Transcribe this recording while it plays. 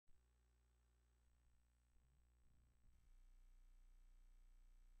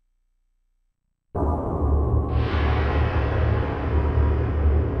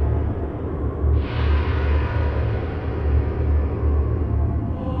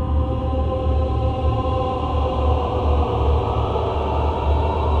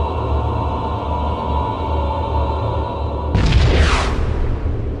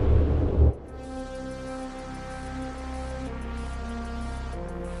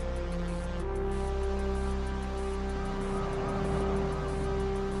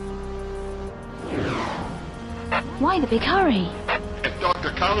Why the big hurry? If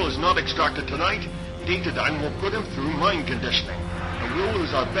Dr. Carroll is not extracted tonight, Datadyne will put him through mind conditioning, and we'll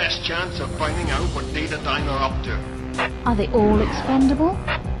lose our best chance of finding out what Datadyne are up to. Are they all expendable?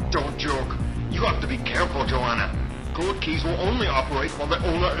 Don't joke. You have to be careful, Joanna. Code keys will only operate while the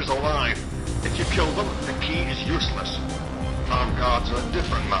owner is alive. If you kill them, the key is useless. Armed guards are a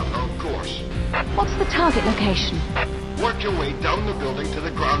different matter, of course. What's the target location? Work your way down the building to the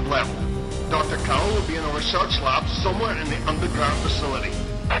ground level. Dr. Carroll will be in a research lab somewhere in the underground facility.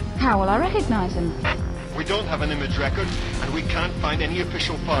 How will I recognize him? We don't have an image record, and we can't find any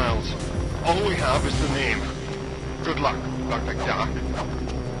official files. All we have is the name. Good luck, Dr. Dark.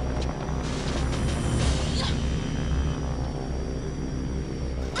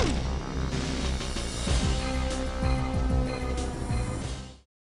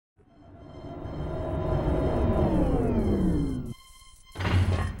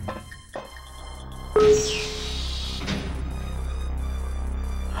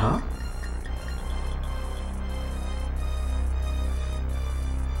 Huh?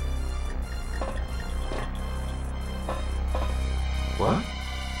 What?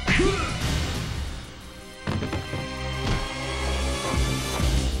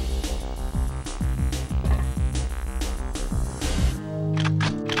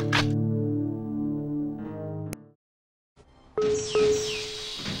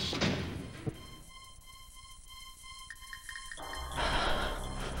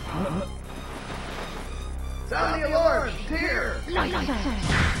 Sound the alarm! She's here!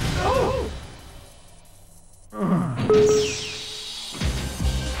 Oh!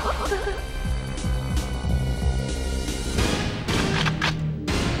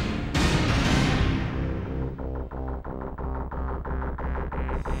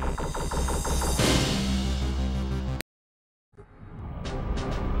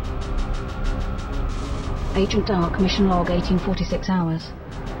 Agent Dark, mission log 1846 hours.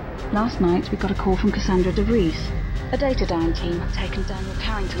 Last night we got a call from Cassandra DeVries. A Datadyne team had taken Daniel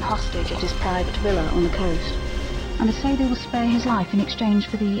Carrington hostage at his private villa on the coast, and they say they will spare his life in exchange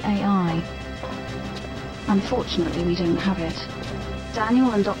for the AI. Unfortunately, we don't have it.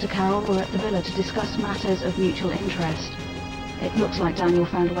 Daniel and Dr. Carroll were at the villa to discuss matters of mutual interest. It looks like Daniel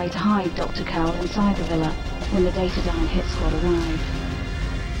found a way to hide Dr. Carroll inside the villa when the Datadyne hit squad arrived.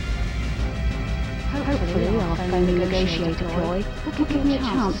 Hopefully our phony negotiator ploy will give me a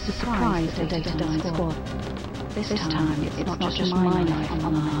chance to surprise the Datadyne squad. This time it's not just my life on the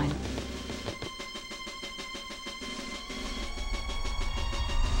line.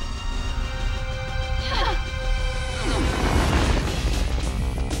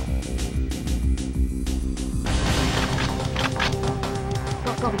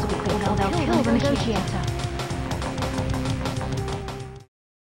 They'll kill the negotiator.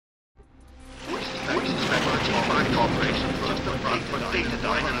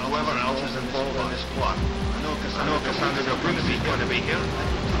 Datadyne and whoever else is involved in this plot. I know Cassandra DeVries is going to be here.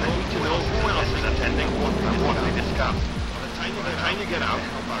 I need to know who else is attending what and what they discuss. By the time you get out,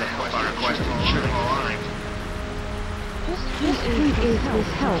 the question should have arrived. Who is this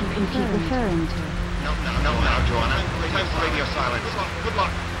help you keep referring to? No, Joanna. Time for radio silence. Good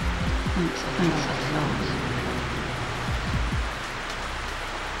luck. Thanks a lot.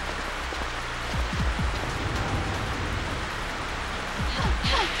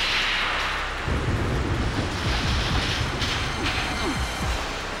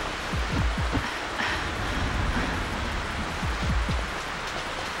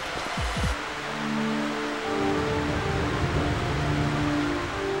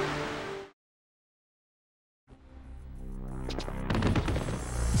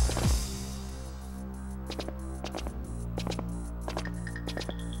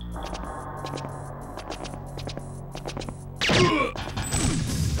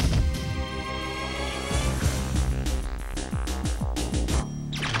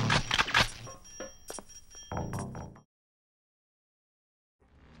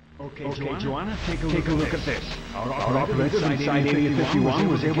 Okay, Joanna, take a look at this. Our operator inside Area 51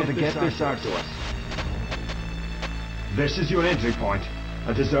 was able to get this out to us. This is your entry point,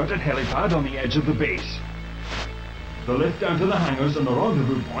 a deserted helipad on the edge of the base. The lift down to the hangars and the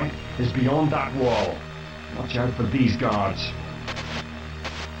rendezvous point is beyond that wall. Watch out for these guards.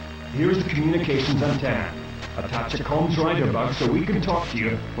 Here's the communications antenna. Attach a comms rider bug so we can talk to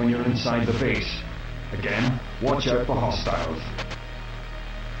you when you're inside the base. Again, watch out for hostiles.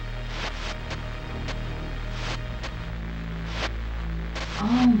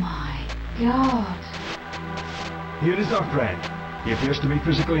 Oh my God. Here is our friend. He appears to be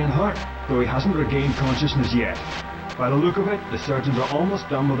physically unhurt, though he hasn't regained consciousness yet. By the look of it, the surgeons are almost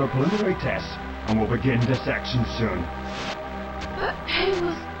done with their preliminary tests, and we'll begin dissection soon. But who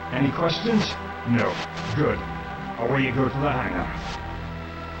was... Any questions? No. Good. Away you go to the hangar.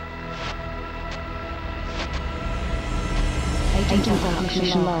 Agent Dark,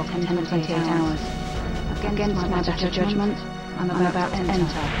 mission log, 10:28 hours. Against my better judgment, I'm about to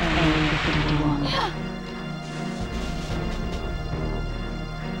enter Area 51.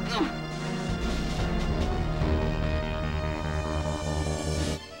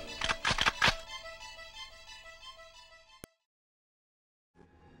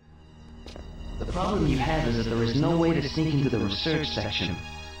 The problem you have is that there is no way to sneak into the research section.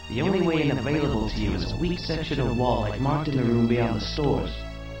 The only way in available to you is a weak section of wall like marked in the room beyond the stores.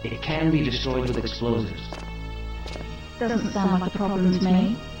 It can be destroyed with explosives. Doesn't sound like a problem to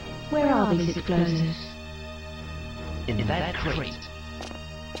me. Where are these explosives? In that crate.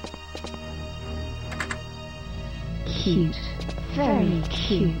 Cute. Very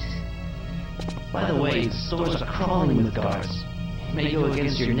cute. By the way, the stores are crawling with guards. It may go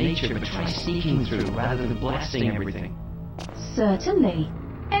against your nature, but try sneaking through rather than blasting everything. Certainly.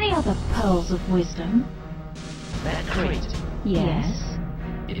 Any other pearls of wisdom? That crate. Yes.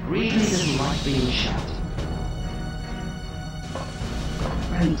 It really doesn't like being shot.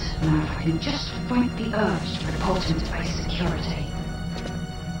 Right, now if I can just fight the urge to report him to base security.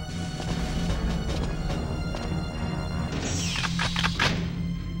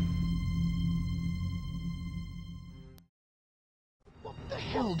 What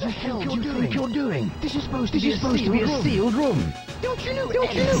the hell do you think you're doing? This is supposed to be a sealed room. Don't you know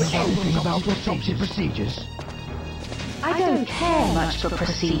anything about autopsy procedures? I don't care much for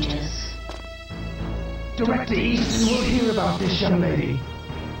procedures. Director Easton will hear about this, young lady.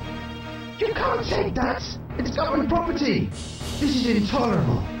 You can't take that. It's government property. This is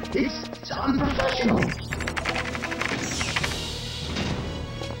intolerable. It's unprofessional.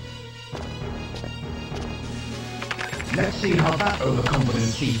 Let's see how that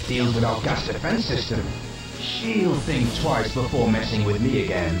overconfident thief deals with our gas defense system. She'll think twice before messing with me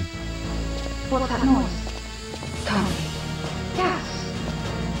again. What's that noise? Can't be. Gas!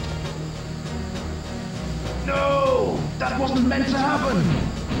 No! That wasn't meant to happen!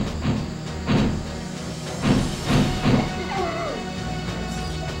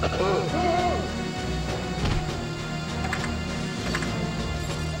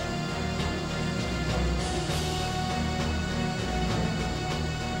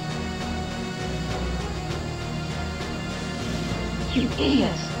 You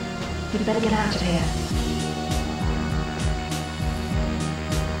idiot! We'd better get out of here.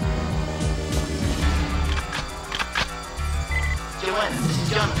 Joanne, this is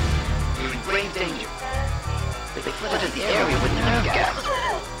John. You're in grave danger. They flooded the area with nerve gas.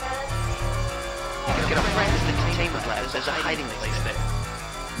 You've got a friend's containment lab. There's a hiding place there.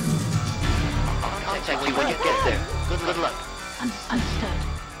 I'll contact you when you get there. Good luck. Understood.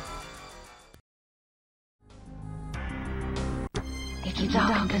 It's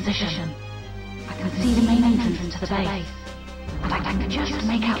dark position. I can see the main entrance to the base. And I can just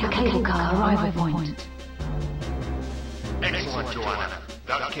make out the cable car arrival point. Excellent, Joanna.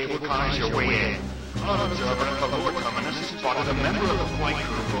 That cable car is your way in. An observer at the lower terminus spotted a member of the flight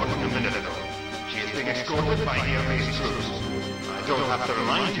crew boarding a minute ago. She is being escorted by air-based troops. I don't have to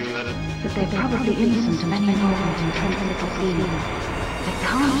remind you that... But they're probably innocent of any involvement in Trent's little scheme. They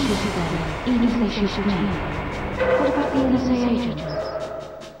can't shoot them, even if they shoot me. What about the NSA agents?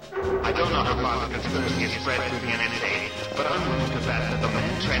 I don't know how far the conspiracy is spread through the NSA, but I'm willing to bet that the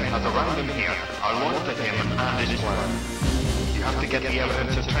men Trent has around him here are loyal to him and his plan. You have to get the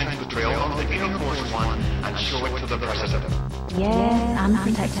evidence of Trent's betrayal of the Air Force One and show it to the President. Yes, I'm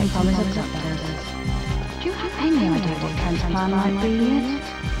protecting from his abductors. Do you have any idea what Trent's plan might be yet?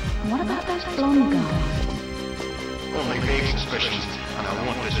 What about those blonde guys? Only vague suspicions, and I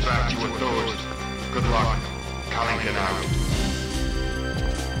won't distract you with those. Good luck. Callington out.